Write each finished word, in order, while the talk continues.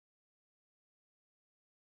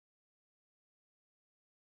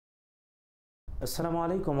আসসালামু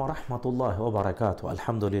আলাইকুম ওয়া রাহমাতুল্লাহি ওয়া বারাকাতুহু।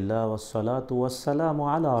 আলহামদুলিল্লাহ ওয়াসসালাতু ওয়াসসালামু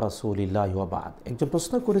আলা রাসূলিল্লাহি ওয়া বা'দ। একজন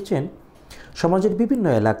প্রশ্ন করেছেন, সমাজের বিভিন্ন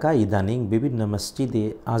এলাকায় ইদানিং বিভিন্ন মসজিদে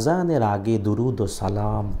আজানের আগে দুরূদ ও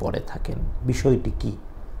সালাম পড়ে থাকেন, বিষয়টি কি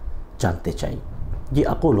জানতে চাই। জি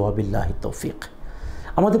আকুলু ওয়া বিল্লাহি তৌফিক।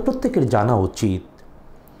 আমাদের প্রত্যেকের জানা উচিত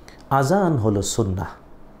আজান হলো সুন্নাহ।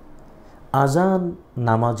 আজান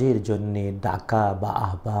নামাজের জন্যে ডাকা বা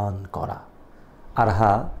আহ্বান করা। আর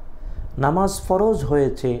হ্যাঁ, নামাজ ফরজ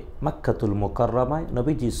হয়েছে মক্কাতুল মুকাররমায়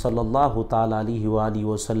নবীজি সাল্লাল্লাহু তাআলা আলাইহি ওয়া আলিহি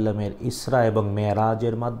ওয়াসাল্লামের ইসরা এবং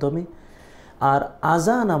মেরাজের মাধ্যমে। আর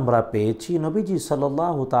আজান আমরা পেয়েছি নবীজি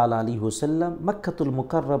সাল্লাল্লাহু তাআলা আলাইহি ওয়াসাল্লাম মক্কাতুল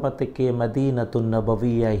মুকাররমা থেকে মদিনাতুন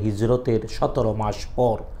নববিয়্যা হিজরতের 17 মাস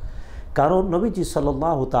পর। কারণ নবীজি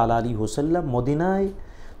সাল্লাল্লাহু তাআলা আলাইহি ওয়াসাল্লাম মদিনায়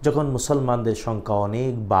যখন মুসলমানদের সংখ্যা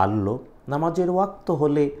অনেক বাড়ল, নামাজের ওয়াক্ত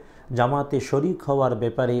হলে জামাতে শরিক হওয়ার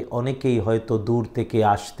ব্যাপারে অনেকেই হয়তো দূর থেকে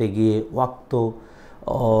আসতে গিয়ে ওয়াক্ত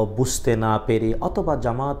বুঝতে না পেরে অথবা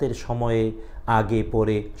জামাতের সময়ে আগে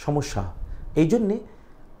পড়ে সমস্যা। এই জন্যে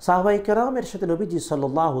সাহাবায়ে কেরামের সাথে নবীজি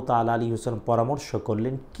সাল্লাল্লাহু তাআলা আলাইহি ওয়াসাল্লাম পরামর্শ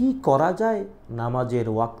করলেন কি করা যায় নামাজের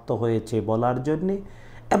ওয়াক্ত হয়েছে বলার জন্যে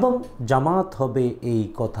এবং জামাত হবে এই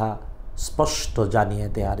কথা স্পষ্ট জানিয়ে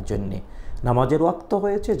দেওয়ার জন্যে। নামাজের ওয়াক্ত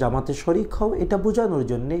হয়েছে, জামাতে শরিক হও, এটা বোঝানোর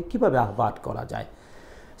জন্যে কীভাবে আহ্বান করা যায়।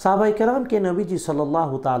 সাহাবায়ে কেরামকে নবীজি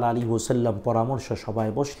সাল্লাল্লাহু তাআলা আলাইহি ওয়াসাল্লাম পরামর্শ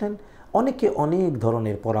সভায় বসলেন। অনেকে অনেক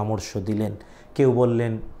ধরনের পরামর্শ দিলেন। কেউ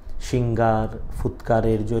বললেন সিঙ্গার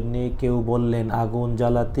ফুৎকারের জন্যে, কেউ বললেন আগুন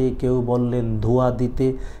জ্বালাতে, কেউ বললেন ধোঁয়া দিতে,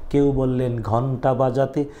 কেউ বললেন ঘণ্টা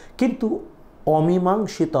বাজাতে। কিন্তু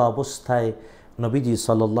অমীমাংসিত অবস্থায় নবীজি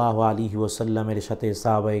সাল্লাল্লাহু আলাইহি ওয়াসাল্লামের সাথে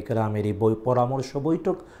সাহাবায়ে কেরামের এই পরামর্শ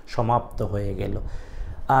বৈঠক সমাপ্ত হয়ে গেল।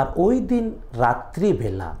 আর ওই দিন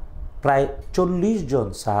রাত্রিবেলা প্রায় 40 জন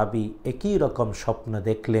সাহাবী একই রকম স্বপ্ন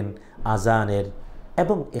দেখলেন আজানের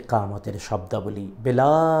এবং ইকামতের শব্দাবলী।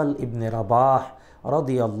 বেলাল ইবনে রাবাহ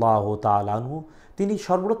রাদিয়াল্লাহু তাআলা আনহু তিনি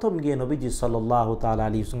সর্বপ্রথম গিয়ে নবীজি সাল্লাল্লাহু তাআলা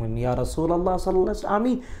আলাইহি ওয়াসাল্লাম, ইয়া রাসূলুল্লাহ সাল্লাল্লাহু আলাইহি ওয়াসাল্লাম,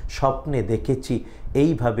 আমি স্বপ্নে দেখেছি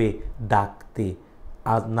এইভাবে ডাকতে,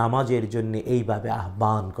 আর নামাজের জন্য এইভাবে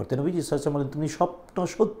আহ্বান করতে। নবীজি সাল্লাল্লাহু আলাইহি ওয়াসাল্লাম বলেন, তুমি স্বপ্ন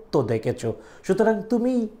সত্য দেখেছ, সুতরাং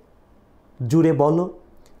তুমি জুড়ে বলো।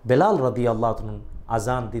 বেলাল রাদিয়াল্লাহু তাআলা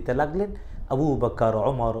আজান দিতে লাগলেন। আবু বকর,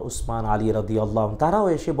 ওমর, উসমান, আলী রাদিয়াল্লাহু আনহুম তারাও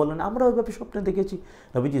এসে বললেন, আমরা ওইভাবে স্বপ্নে দেখেছি।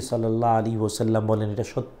 নবীজি সাল্লাল্লাহু আলাইহি ওয়াসাল্লাম বলেন, এটা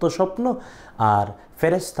সত্য স্বপ্ন আর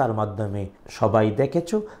ফেরেশতার মাধ্যমে সবাই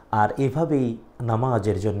দেখেছ, আর এভাবেই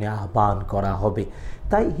নামাজের জন্য আহ্বান করা হবে।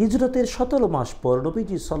 তাই হিজরতের 17 মাস পর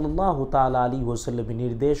নবীজি সাল্লাল্লাহু তাআলা আলাইহি ওয়াসাল্লামের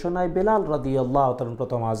নির্দেশনায় বেলাল রাদিয়াল্লাহু তাআলা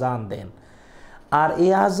প্রথম আজান দেন। আর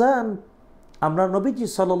এই আজান আমরা নবীজি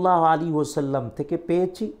সাল্লাল্লাহু আলাইহি ওয়াসাল্লাম থেকে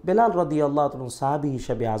পেয়েছি। বেলাল রাদিয়াল্লাহু তাআলা সাহাবী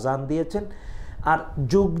হিসেবে আজান দিয়েছেন। আর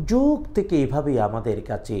যুগ যুগ থেকে এভাবেই আমাদের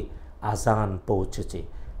কাছে আজান পৌঁছেছে।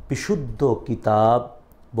 বিশুদ্ধ কিতাব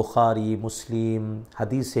বুখারী, মুসলিম,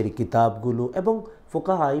 হাদিসের কিতাবগুলো এবং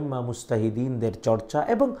ফুকাহা আইম্মা মুজতাহিদিনদের চর্চা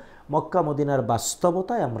এবং মক্কা মদিনার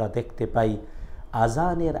বাস্তবতায় আমরা দেখতে পাই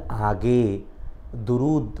আজানের আগে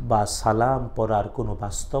দুরুদ বা সালাম পড়ার কোনো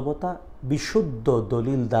বাস্তবতা বিশুদ্ধ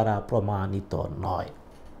দলিল দ্বারা প্রমাণিত নয়।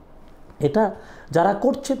 এটা যারা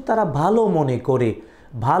করছেন তারা ভালো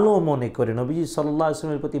মনে করে নবীজি সাল্লাল্লাহু আলাইহি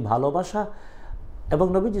ওয়াসাল্লামের প্রতি ভালোবাসা এবং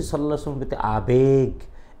নবীজি সাল্লাল্লাহু আলাইহি ওয়াসাল্লামের প্রতি আবেগ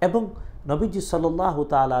এবং নবীজি সাল্লাল্লাহু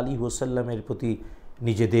তাআলা আলাইহি ওয়াসাল্লামের প্রতি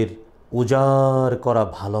নিজেদের উজাড় করা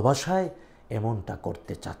ভালোবাসায় এমনটা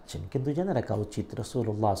করতে চাচ্ছেন। কিন্তু জেনে রাখা উচিত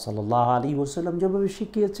রাসূলুল্লাহ সাল্লাল্লাহু আলাইহি ওয়াসাল্লাম যেভাবে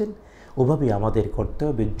শিখিয়েছেন ওভাবেই আমাদের করতে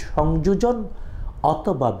হবে। সংযোজন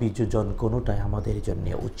অথবা বিযোজন কোনোটাই আমাদের জন্য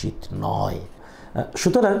উচিত নয়।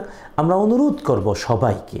 সুতরাং আমরা অনুরোধ করব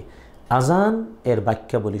সবাইকে, আজান এর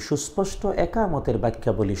বাক্যাবলী সুস্পষ্ট, একামতের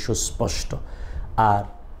বাক্যাবলী সুস্পষ্ট। আর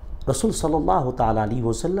রাসূল সাল্লাল্লাহু তাআলা আলাইহি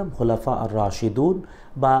ওয়াসাল্লাম খুলাফা আর রাশিদুন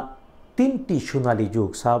বা 3টি সোনালী যুগ,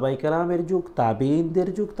 সাহাবায়ে কেরামের যুগ, তাবেঈনদের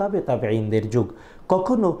যুগ, তাবেঈনদের যুগ,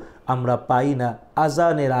 কখনো আমরা পাই না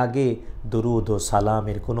আজানের আগে দুরূদ ও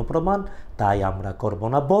সালামের কোনো প্রমাণ। তাই আমরা করব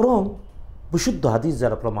না, বরং বিশুদ্ধ হাদিস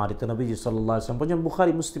যারা প্রমাণিত, নবীজি সাল্লাল্লাহু আলাইহি ওয়াসাল্লাম বলেছেন,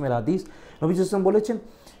 বুখারী মুসলিমের হাদিস, নবীজি সাল্লাল্লাহু আলাইহি ওয়াসাল্লাম বলেছেন,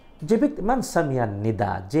 যে ব্যক্তি মান সামিয়ান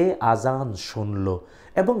নিদা, যে আজান শুনল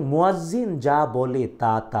এবং মুয়াজ্জিন যা বলে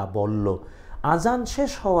তা বলল, আজান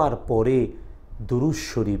শেষ হওয়ার পরে দুরূদ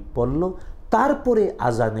শরীফ পড়ল, তারপরে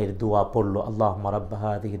আজানের দোয়া পড়ল, আল্লাহুম্মা রাব্বা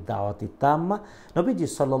হাযিহি দাওয়াতি তাম্মা, নবীজি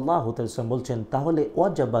সাল্লাল্লাহু আলাইহি ওয়াসাল্লাম বলছেন, তাহলে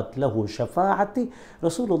ওয়াজাবাত লাহু শাফাআতি,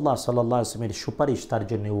 রাসূলুল্লাহ সাল্লাল্লাহু আলাইহি ওয়াসাল্লামের সুপারিশ তার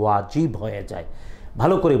জন্য ওয়াজিব হয়ে যায়।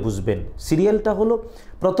 ভালো করে বুঝবেন, সিরিয়ালটা হলো,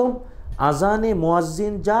 প্রথম আজানে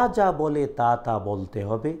মুয়াজ্জিন যা যা বলে তা বলতে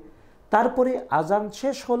হবে, তারপরে আজান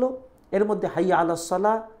শেষ হলো, এর মধ্যে হাইয়া আলাস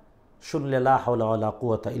সালাহ শুনলে লা হাওলা ওয়ালা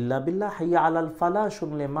কুওয়াতা ইল্লা বিল্লাহ, হাইয়া আলাল ফালাহ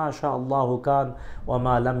শুনলে মা শা আল্লাহু কান ওয়া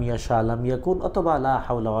মা লাম ইয়াশা লাম ইয়াকুন, অথবা লা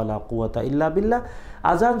হাওলা ওয়ালা কুওয়াতা ইল্লা বিল্লাহ।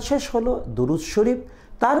 আজান শেষ হলো দুরূদ শরীফ,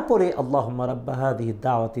 তারপরে আল্লাহুম্মা রাব্বা হাযিহি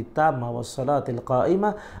দাওয়াতি তাম্মা ওয়াস সালাতিল কাইমা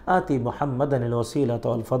আতি মুহাম্মাদানিল ওয়াসিলাতা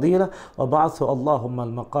ওয়াল ফাদিলা ওয়া বা'থু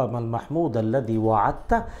আল্লাহুম্মাল মাকামাল মাহমুদ আল্লাযী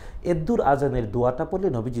ওয়া'আদতা। এদ্দুর আজানের দোয়াটা পড়লে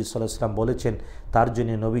নবীজি সাল্লাল্লাহু আলাইহি ওয়াসাল্লাম বলেছেন তার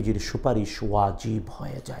জন্য নবীজির সুপারিশ ওয়াজিব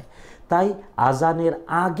হয়ে যায়। তাই আজানের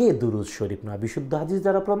আগে দুরূদ শরীফ না, বিশুদ্ধ হাদিস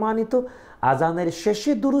দ্বারা প্রমাণিত আজানের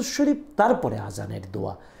শেষে দুরূদ শরীফ, তারপরে আজানের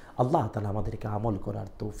দোয়া। আল্লাহ তাআলা আমাদেরকে আমল করার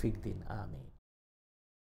তৌফিক দিন, আমিন।